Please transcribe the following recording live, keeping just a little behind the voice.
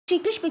ஸ்ரீ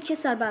கிருஷ்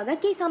pictures சார்பாக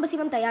K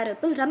Sambasivam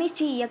தயாரிப்பில் Ramesh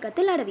G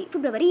இயக்கத்தில் அடவி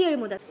பிப்ரவரி 7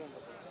 முதல்.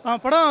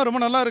 படம் ரொம்ப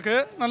நல்லா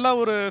இருக்குது. நல்லா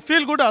ஒரு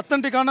ஃபீல் குட்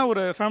அத்தன்டிக்கான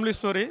ஒரு ஃபேமிலி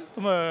ஸ்டோரி.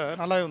 ரொம்ப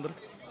நல்லாவே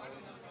வந்திருக்கு.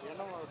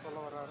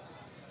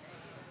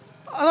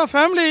 அதான்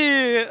ஃபேமிலி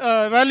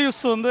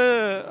வேல்யூஸ் வந்து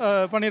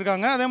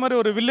பண்ணியிருக்காங்க. அதே மாதிரி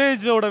ஒரு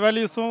வில்லேஜோட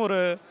வேல்யூஸும் ஒரு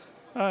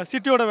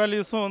சிட்டியோட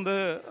வேல்யூஸும் வந்து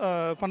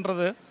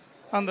பண்ணுறது,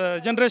 அந்த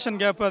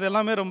ஜென்ரேஷன் கேப் அது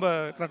எல்லாமே ரொம்ப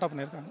கரெக்டாக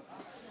பண்ணியிருக்காங்க.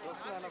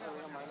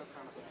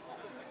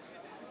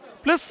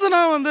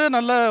 ப்ளஸ்னால் வந்து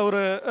நல்ல ஒரு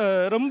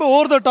ரொம்ப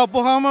ஓவர் த டாப்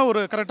போகாமல்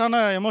ஒரு கரெக்டான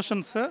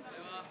எமோஷன்ஸு,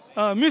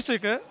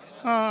 மியூசிக்கு,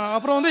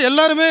 அப்புறம் வந்து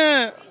எல்லாருமே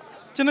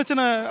சின்ன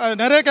சின்ன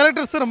நிறைய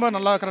கேரக்டர்ஸு ரொம்ப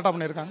நல்லா கரெக்டாக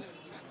பண்ணியிருக்காங்க.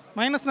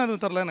 மைனஸ்னால்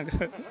எதுவும் தெரில எனக்கு.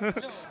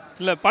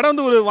 இல்லை, படம்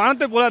வந்து ஒரு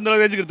வானத்தை போல் அந்த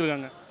ரேஞ்சுக்கு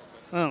எடுத்துருக்காங்க.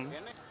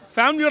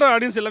 ஃபேமிலியோட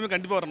ஆடியன்ஸ் எல்லாமே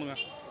கண்டிப்பாக வரணுங்க,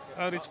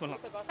 ரீச்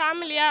பண்ணலாம்.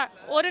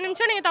 ஃபேமிலியாக ஒரு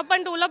நிமிஷம் நீங்கள் தப்பு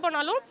பண்ணிட்டு உள்ளே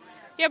போனாலும்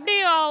எப்படி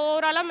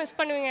ஓவராலாக மிஸ்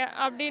பண்ணுவீங்க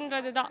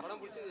அப்படின்றது தான்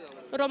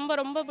ரொம்ப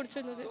ரொம்ப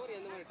பிடிச்சிருந்தது.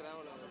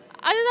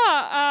 அதுதான்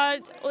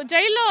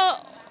ஜெயிலில்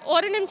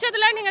ஒரு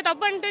நிமிஷத்தில் நீங்கள்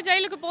தப்பு பண்ணிட்டு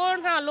ஜெயிலுக்கு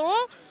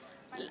போனாலும்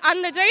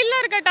அந்த ஜெயிலில்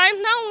இருக்க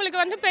டைம் தான்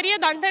உங்களுக்கு வந்து பெரிய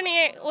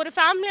தண்டனையே. ஒரு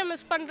ஃபேமிலியை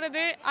மிஸ்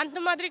பண்ணுறது அந்த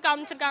மாதிரி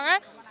காமிச்சிருக்காங்க.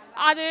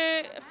 அது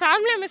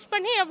ஃபேமிலியை மிஸ்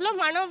பண்ணி எவ்வளோ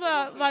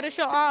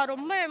வருஷம்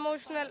ரொம்ப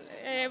எமோஷ்னல்.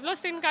 எவ்வளோ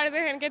சீன் காடுது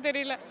எனக்கே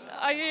தெரியல.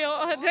 ஐயோ,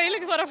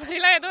 ஜெயிலுக்கு போகிற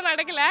மாதிரிலாம் எதுவும்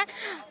நடக்கலை.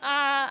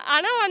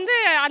 ஆனால் வந்து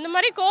அந்த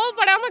மாதிரி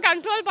கோவப்படாமல்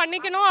கண்ட்ரோல்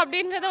பண்ணிக்கணும்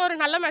அப்படின்றத ஒரு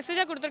நல்ல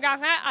மெசேஜாக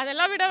கொடுத்துருக்காங்க.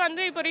 அதெல்லாம் விட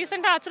வந்து இப்போ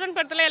ரீசெண்டாக அசுரன்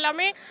படத்தில்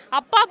எல்லாமே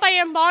அப்பா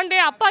பையன் பாண்டு,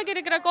 அப்பாவுக்கு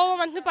இருக்கிற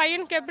கோவம் வந்து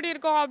பையனுக்கு எப்படி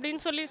இருக்கும்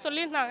அப்படின்னு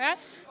சொல்லியிருந்தாங்க.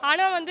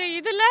 ஆனால் வந்து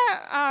இதில்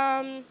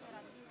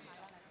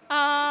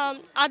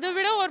அதை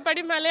விட ஒரு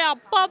படி மேலே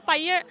அப்பா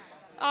பையன்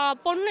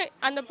பொண்ணு,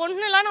 அந்த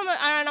பொண்ணுலாம்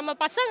நம்ம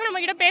பசங்க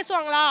நம்மக்கிட்ட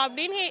பேசுவாங்களா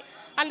அப்படின்னு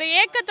அந்த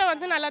ஏக்கத்தை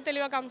வந்து நல்லா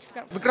தெளிவாக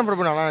காமிச்சிருக்காங்க. விக்ரம்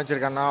பிரபு நல்லா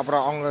நினச்சிருக்காங்க.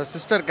 அப்புறம் அவங்க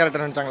சிஸ்டர்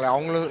கேரக்டர் நினச்சாங்களே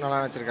அவங்களும்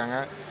நல்லா நினச்சிருக்காங்க.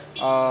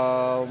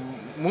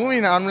 மூவி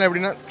நார்மலாக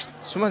எப்படின்னா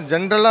சும்மா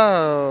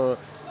ஜென்ரலாக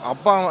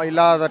அப்பா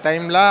இல்லாத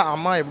டைமில்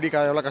அம்மா எப்படி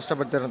எவ்வளோ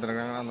கஷ்டப்பட்டு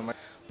இருந்துருக்காங்க அந்த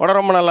மாதிரி. படம்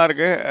ரொம்ப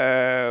நல்லாயிருக்கு,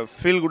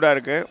 ஃபீல் குட்டாக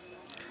இருக்குது.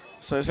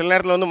 ஸோ சில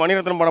நேரத்தில் வந்து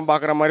மணிரத்னம் படம்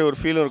பார்க்குற மாதிரி ஒரு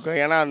ஃபீலும்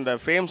இருக்குது. ஏன்னா அந்த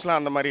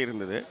ஃப்ரேம்ஸ்லாம் அந்த மாதிரி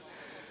இருந்தது.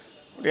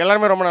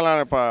 எல்லாருமே ரொம்ப நல்லா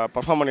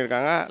பர்ஃபார்ம்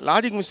பண்ணியிருக்காங்க.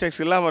 லாஜிக் மிஸ்டேக்ஸ்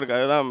இல்லாமல் இருக்குது,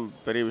 அதுதான்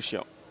பெரிய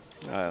விஷயம்.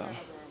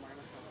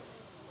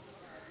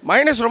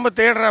 மைனஸ் ரொம்ப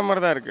தேடுற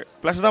மாதிரி தான் இருக்குது.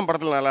 ப்ளஸ் தான்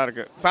படத்தில்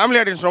நல்லாயிருக்கு. ஃபேமிலி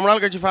ஆடியன்ஸ் ரொம்ப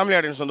நாள் கழிச்சு ஃபேமிலி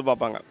ஆடியன்ஸ் வந்து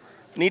பார்ப்பாங்க.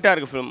 நீட்டாக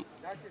இருக்குது ஃபிலிம்.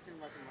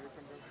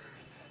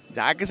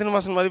 ஜாக்கி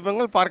சினிமாஸின்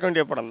மதிப்பெண்கள் பார்க்க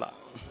வேண்டிய படம் தான்.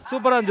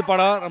 சூப்பராக இருந்துச்சு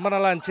படம், ரொம்ப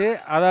நல்லா இருந்துச்சு.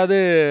 அதாவது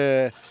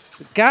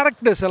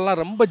கேரக்டர்ஸ் எல்லாம்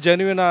ரொம்ப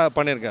ஜெனுவினாக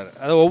பண்ணியிருக்காரு.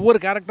 அது ஒவ்வொரு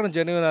கேரக்டரும்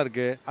ஜெனுவினாக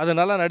இருக்குது. அது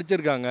நல்லா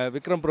நடிச்சிருக்காங்க.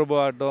 விக்ரம் பிரபு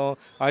ஆகட்டும்,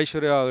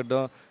 ஐஸ்வர்யா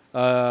ஆகட்டும்,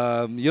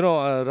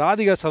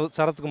 ராதிகா,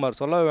 சரத்குமார்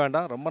சொல்லவே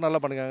வேண்டாம், ரொம்ப நல்லா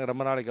பண்ணியிருக்காங்க.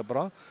 ரொம்ப நாளைக்கு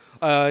அப்புறம்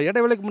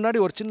இடைவெளிக்கு முன்னாடி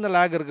ஒரு சின்ன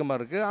லேக் இருக்க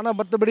மாதிரி இருக்குது. ஆனால்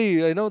மற்றபடி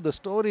த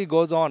ஸ்டோரி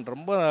கோஸ் ஆன்.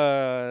 ரொம்ப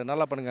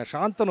நல்லா பண்ணுங்க.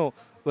 ஷாந்தனு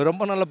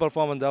ரொம்ப நல்ல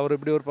பர்ஃபார்மன்ஸ். அவர்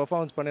இப்படி ஒரு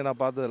பர்ஃபார்மன்ஸ் பண்ணி நான்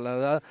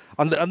பார்த்ததில்ல.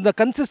 அந்த அந்த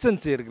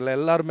கன்சிஸ்டன்சி இருக்குல்ல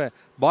எல்லாருமே.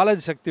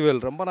 பாலாஜி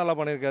சக்திவேல் ரொம்ப நல்லா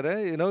பண்ணியிருக்காரு.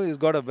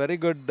 Is got a very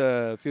good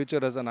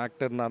future as an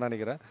actor நான்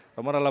நினைக்கிறேன்.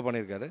 ரொம்ப நல்லா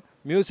பண்ணியிருக்காரு.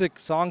 Music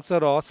songs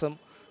are awesome.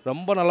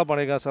 ரொம்ப நல்லா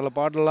பண்ணியிருக்காரு. சில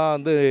பாட்டெல்லாம்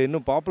வந்து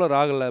இன்னும் பாப்புலர்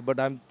ஆகலை.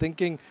 But I am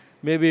thinking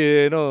maybe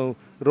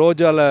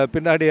ரோஜாவில்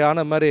பின்னாடி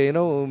ஆன மாதிரி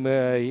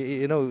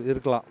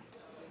இருக்கலாம்.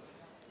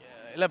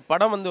 இல்லை,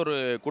 படம் வந்து ஒரு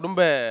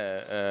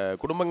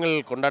குடும்பங்கள்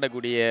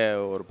கொண்டாடக்கூடிய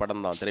ஒரு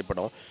படம் தான்,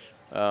 திரைப்படம்.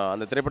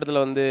 அந்த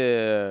திரைப்படத்தில் வந்து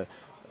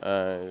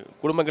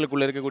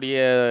குடும்பங்களுக்குள்ளே இருக்கக்கூடிய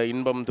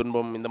இன்பம்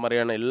துன்பம் இந்த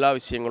மாதிரியான எல்லா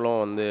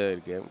விஷயங்களும் வந்து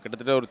இருக்குது.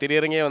 கிட்டத்தட்ட ஒரு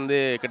திரையரங்கே வந்து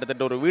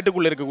கிட்டத்தட்ட ஒரு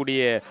வீட்டுக்குள்ளே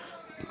இருக்கக்கூடிய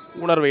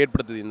உணர்வை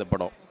ஏற்படுத்துது இந்த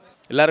படம்.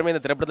 எல்லாருமே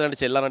இந்த திரைப்படத்தில்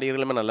நடித்த எல்லா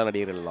நடிகர்களுமே நல்ல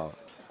நடிகர்கள் தான்.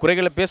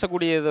 குறைகளை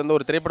பேசக்கூடியது வந்து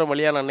ஒரு திரைப்படம்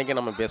வழியான அன்றைக்கி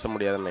நம்ம பேச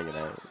முடியாதுன்னு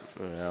நினைக்கிறேன்.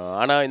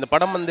 ஆனால் இந்த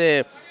படம் வந்து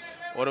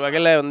ஒரு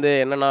வகையில் வந்து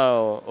என்னென்னா,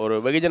 ஒரு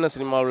வெகுஜன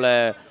சினிமாவில்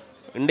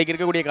இன்றைக்கு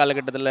இருக்கக்கூடிய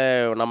காலகட்டத்தில்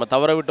நம்ம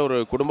தவற விட்ட ஒரு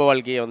குடும்ப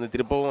வாழ்க்கையை வந்து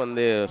திருப்பவும்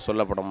வந்து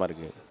சொல்ல படமாக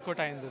இருக்குது.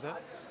 கோட்டாக இருந்தது.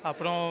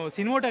 அப்புறம்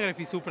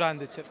சினிமோட்டோகிராஃபி சூப்பராக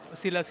இருந்துச்சு.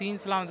 சில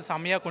சீன்ஸ்லாம் வந்து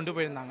செம்மையாக கொண்டு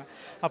போயிருந்தாங்க.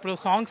 அப்புறம்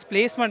சாங்ஸ்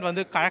பிளேஸ்மெண்ட்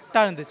வந்து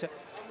கரெக்டாக இருந்துச்சு.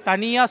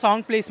 தனியாக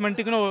சாங்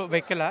பிளேஸ்மெண்ட்டுக்குன்னு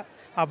வைக்கல,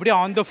 அப்படியே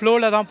ஆன் த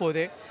ஃப்ளோவில் தான்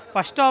போகுது.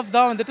 ஃபஸ்ட் ஆஃப்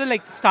தான் வந்துட்டு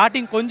லைக்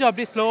ஸ்டார்டிங் கொஞ்சம்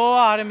அப்படியே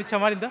ஸ்லோவாக ஆரம்பித்த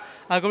மாதிரி இருந்தால்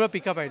அதுக்கப்புறம்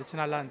பிக்கப் ஆகிடுச்சு.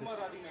 நல்லா இருந்துச்சு.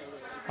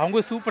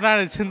 அவங்க சூப்பராக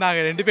நடிச்சிருந்தாங்க.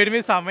 2 பேருமே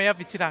செம்மையாக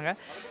பிச்சுட்டாங்க.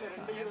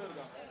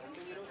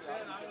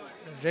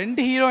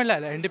 2 ஹீரோயின் இல்லை,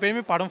 2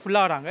 பேருமே படம்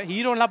ஃபுல்லாக வராங்க.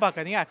 ஹீரோன்லாம்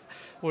பார்க்காதீங்க,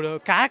 ஒரு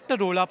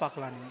கேரக்டர் ரோலாக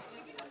பார்க்கலாம். நீங்கள்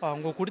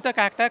அவங்க கொடுத்த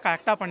கேரக்டர்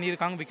கரெக்டாக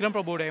பண்ணியிருக்காங்க. விக்ரம்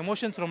பிரபுவோட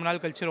எமோஷன்ஸ் ரொம்ப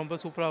நாள் கழிச்சு ரொம்ப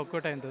சூப்பராக ஒர்க்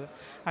அவுட் ஆயிருந்தது.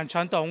 அண்ட்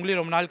ஷாந்த்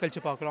அவங்களையும் ரொம்ப நாள்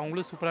கழிச்சு பார்க்குறோம்,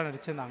 அவங்களும் சூப்பராக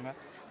நடிச்சிருந்தாங்க.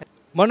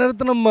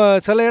 மணிரத்னம்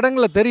சில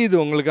இடங்களில் தெரியுது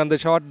உங்களுக்கு, அந்த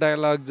ஷார்ட்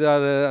டயலாக்ஸ்,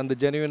 அந்த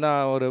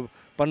ஜெனுவினாக ஒரு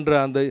பண்ணுற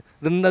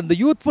அந்த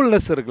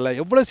யூத்ஃபுல்னஸ் இருக்குல்ல.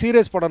 எவ்வளோ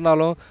சீரியஸ்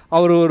படம்னாலும்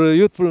அவர் ஒரு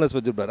யூத்ஃபுல்னஸ்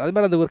வச்சுருப்பார். அது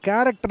மாதிரி அந்த ஒரு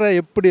கேரக்டரை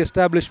எப்படி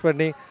எஸ்டாப்ளிஷ்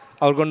பண்ணி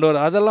அவர் கொண்டு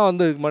வர, அதெல்லாம்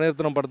வந்து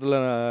மணிரத்னம் படத்தில்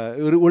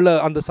உள்ள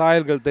அந்த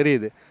சாயல்கள்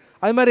தெரியுது.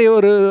 அது மாதிரி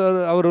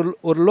அவர்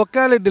ஒரு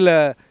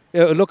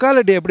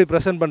லொக்காலிட்டி எப்படி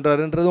ப்ரெசென்ட்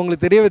பண்ணுறாருன்றது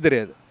உங்களுக்கு தெரியவே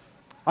தெரியாது.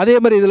 அதே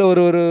மாதிரி இதில்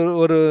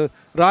ஒரு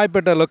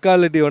ராய்பேட்டை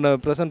லொக்காலிட்டி ஒன்று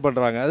ப்ரெசென்ட்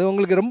பண்ணுறாங்க. அது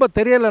உங்களுக்கு ரொம்ப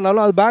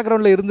தெரியலைனாலும் அது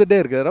பேக்ரவுண்டில் இருந்துகிட்டே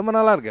இருக்குது. ரொம்ப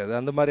நல்லா இருக்குது.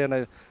 அந்த மாதிரியான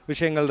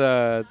விஷயங்கள்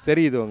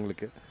தெரியுது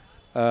உங்களுக்கு.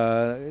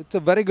 It's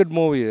a very good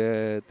movie.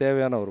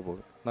 தேவையான ஒரு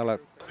மூவி.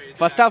 நல்லாயிருக்கு.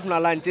 ஃபர்ஸ்ட் ஹாஃப்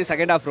நல்லா இருந்துச்சு,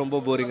 செகண்ட் ஹாஃப்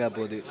ரொம்ப போரிங்காக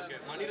போகுது.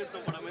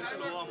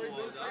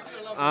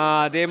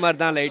 அதே மாதிரி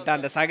தான் லைட்டாக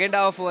அந்த செகண்ட்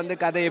ஹாஃப் வந்து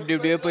கதை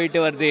எப்படியோ போயிட்டு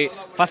வருது.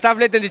 ஃபர்ஸ்ட்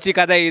ஹாஃப்லேயே தெரிஞ்சிச்சு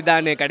கதை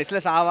இதான்னு,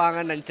 கடைசியில்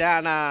சாவாங்கன்னு நினச்சேன்,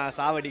 ஆனால்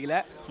சாவடிக்கல,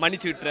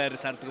 மன்னிச்சு விட்டுறாரு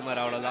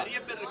சரத்குமார், அவ்வளோதான்.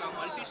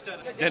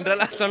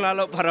 ஜென்ரலாக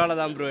சொன்னாலும் பரவாயில்ல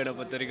தான் ப்ரோ, என்னை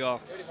பொறுத்த வரைக்கும்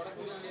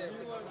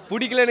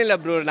பிடிக்கலன்னு இல்லை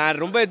ப்ரோ,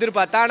 நான் ரொம்ப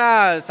எதிர்பார்த்தேன்.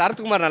 ஆனால்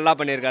சரத்குமார் நல்லா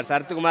பண்ணியிருக்காரு.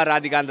 சரத்குமார்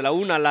ராதிகா அந்த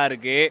லவ் நல்லா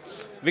இருக்குது.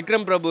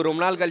 விக்ரம் பிரபு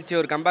ரொம்ப நாள் கழிச்சு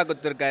ஒரு கம்பேக்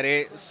கொடுத்துருக்காரு.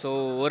 ஸோ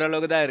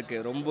ஓரளவுக்கு தான்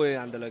இருக்குது, ரொம்ப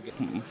அந்தளவுக்கு.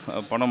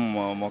 படம்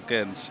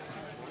மொக்கையாக இருந்துச்சு,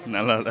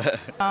 நல்லா இல்லை.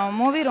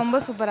 மூவி ரொம்ப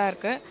சூப்பராக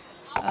இருக்குது.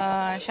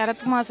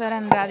 Sarathkumar sir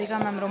and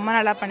Radhika ma'am ரொம்ப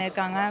நல்லா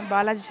பண்ணியிருக்காங்க.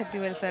 பாலாஜி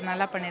சக்திவேல் சார்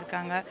நல்லா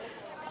பண்ணியிருக்காங்க.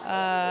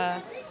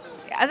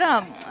 அதான்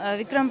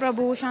விக்ரம்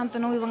பிரபு,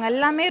 சாந்தனு இவங்க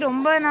எல்லாமே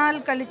ரொம்ப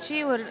நாள் கழித்து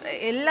ஒரு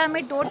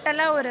எல்லாமே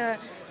டோட்டலாக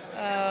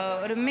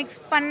ஒரு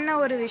மிக்ஸ் பண்ண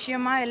ஒரு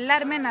விஷயமா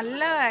எல்லாருமே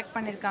நல்லா ஆக்ட்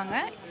பண்ணியிருக்காங்க.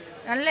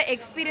 நல்ல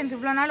எக்ஸ்பீரியன்ஸ்,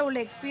 இவ்வளோ நாள் உள்ள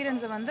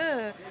எக்ஸ்பீரியன்ஸை வந்து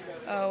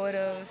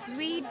ஒரு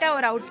ஸ்வீட்டாக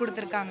ஒரு அவுட்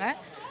கொடுத்துருக்காங்க.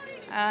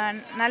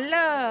 நல்ல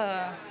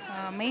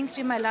மெயின்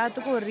ஸ்ட்ரீமாக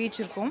எல்லாத்துக்கும் ஒரு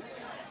ரீச் இருக்கும்.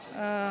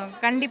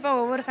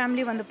 கண்டிப்பாக ஒவ்வொரு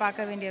ஃபேமிலியும் வந்து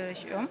பார்க்க வேண்டிய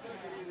விஷயம்.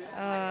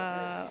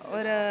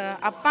 ஒரு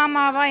அப்பா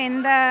அம்மாவாக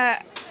எந்த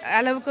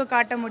அளவுக்கு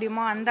காட்ட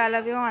முடியுமோ அந்த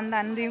அளவையும் அந்த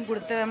அன்பையும்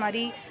கொடுத்த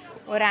மாதிரி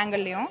ஒரு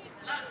ஆங்கிள்லேயும்,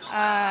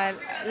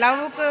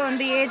 லவ்வுக்கு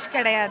வந்து ஏஜ்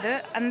கிடையாது,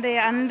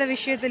 அந்த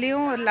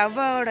விஷயத்துலேயும் ஒரு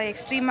லவ்வோட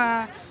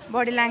எக்ஸ்ட்ரீமாக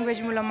பாடி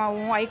லாங்குவேஜ்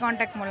மூலமாகவும் ஐ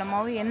கான்டாக்ட்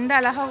மூலமாகவும் எந்த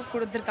அழகாக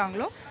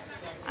கொடுத்துருக்காங்களோ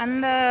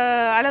அந்த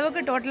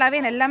அளவுக்கு டோட்டலாகவே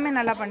எல்லாமே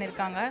நல்லா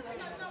பண்ணியிருக்காங்க.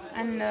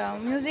 அண்ட்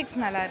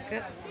மியூசிக்ஸ் நல்லாயிருக்கு.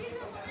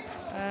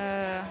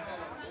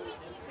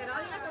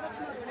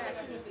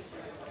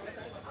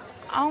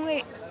 அவங்க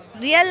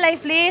ரியல்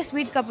லைஃப்லேயே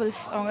ஸ்வீட்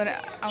கப்புள்ஸ்.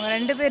 அவங்க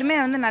ரெண்டு பேருமே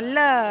வந்து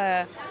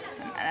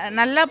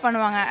நல்லா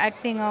பண்ணுவாங்க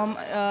ஆக்டிங்.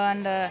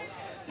 அந்த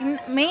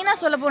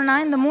மெயினாக சொல்ல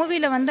போனால் இந்த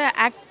மூவியில் வந்து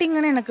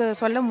ஆக்டிங்னு எனக்கு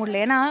சொல்ல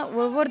முடியல. ஏன்னா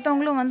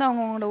ஒவ்வொருத்தவங்களும் வந்து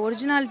அவங்களோட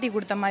ஒரிஜினாலிட்டி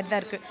கொடுத்த மாதிரி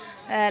தான் இருக்குது.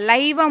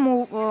 லைவாக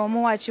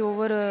மூவ் ஆச்சு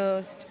ஒவ்வொரு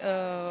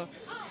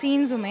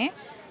சீன்ஸுமே.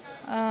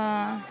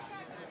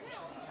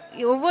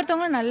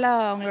 ஒவ்வொருத்தவங்களும் நல்லா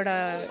அவங்களோட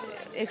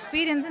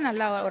எக்ஸ்பீரியன்ஸும்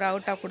நல்லா ஒரு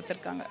அவுட்டாக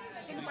கொடுத்துருக்காங்க.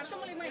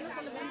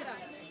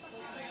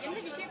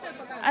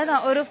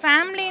 அதுதான் ஒரு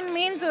ஃபேமிலின்னு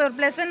மீன்ஸ் ஒரு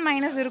ப்ளஸ் அண்ட்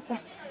மைனஸ்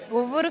இருக்கும்,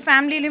 ஒவ்வொரு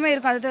ஃபேமிலியிலையுமே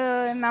இருக்கும். அது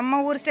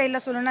நம்ம ஊர்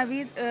ஸ்டைலில் சொல்லணும்னா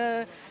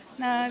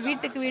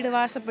வீட்டுக்கு வீடு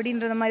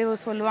வாசப்படின்ற மாதிரி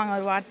சொல்லுவாங்க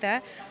ஒரு வார்த்தை.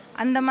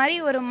 அந்த மாதிரி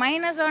ஒரு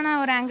மைனஸான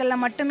ஒரு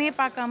ஆங்கிளில் மட்டுமே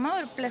பார்க்காம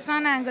ஒரு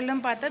ப்ளஸ்ஸான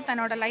ஆங்கிளும் பார்த்து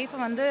தன்னோட லைஃப்பை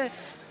வந்து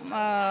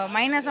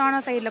மைனஸான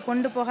சைடில்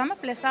கொண்டு போகாமல்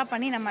ப்ளஸ்ஸாக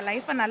பண்ணி நம்ம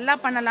லைஃப்பை நல்லா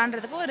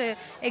பண்ணலான்றதுக்கு ஒரு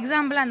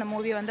எக்ஸாம்பிளாக அந்த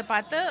மூவியை வந்து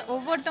பார்த்து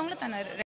ஒவ்வொருத்தவங்களும் தன்னை